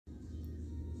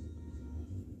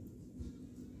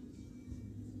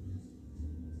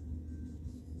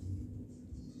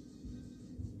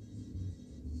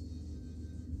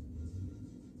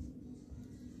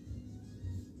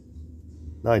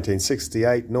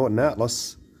1968 Norton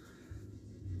Atlas,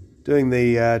 doing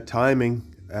the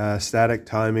timing, static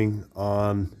timing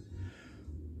on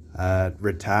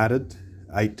retarded,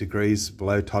 8 degrees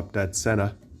below top dead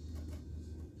center.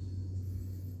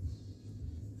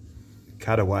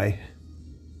 Cutaway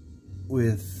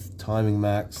with timing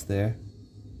marks there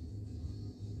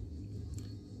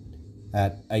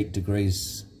at 8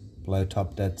 degrees below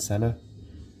top dead center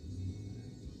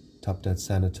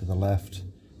to the left,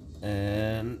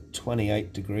 and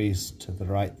 28 degrees to the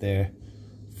right there,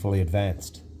 fully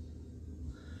advanced.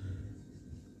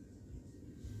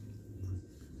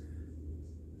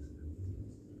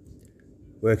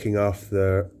 Working off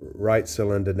the right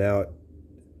cylinder now,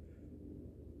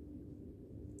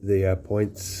 the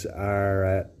points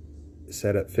are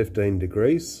set at 15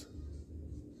 degrees,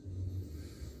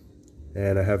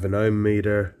 and I have an ohm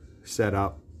meter set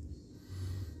up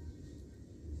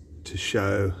to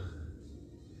show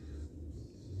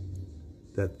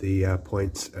that the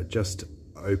points are just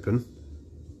open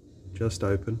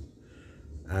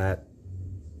at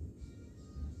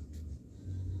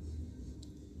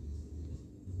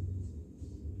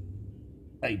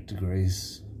 8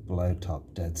 degrees below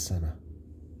top dead center.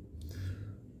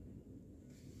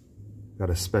 Got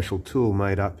a special tool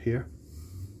made up here.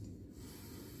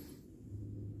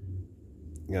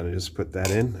 I'm going to just put that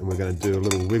in, and we're going to do a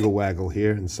little wiggle waggle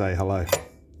here and say hello.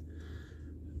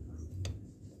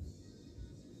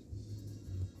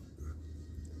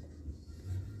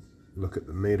 Look at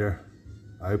the meter,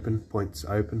 open, points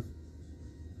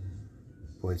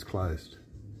closed,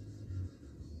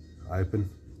 open,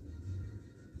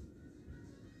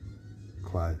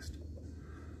 closed,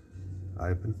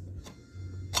 open.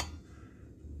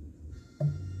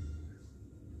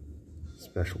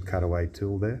 Special cutaway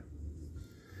tool there.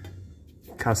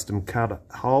 Custom cut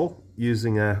hole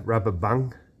using a rubber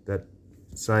bung, that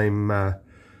same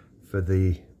for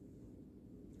the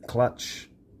clutch,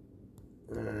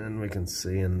 and we can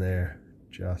see in there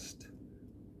just,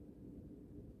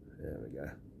 there we go,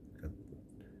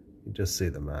 you just see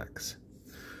the marks.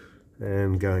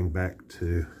 And going back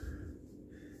to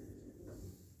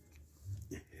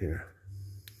here,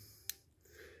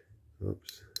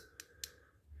 oops,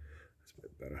 that's a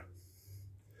bit better.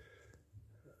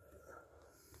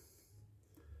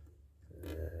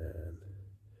 And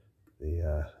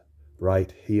the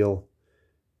right heel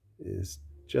is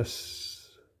just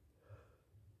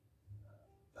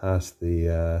past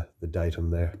the datum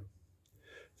there,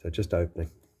 so just opening.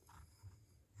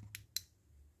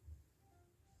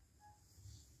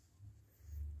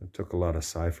 It took a lot of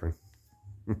ciphering.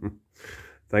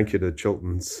 Thank you to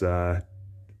Chilton's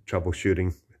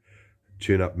troubleshooting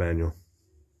tune-up manual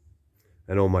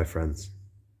and all my friends.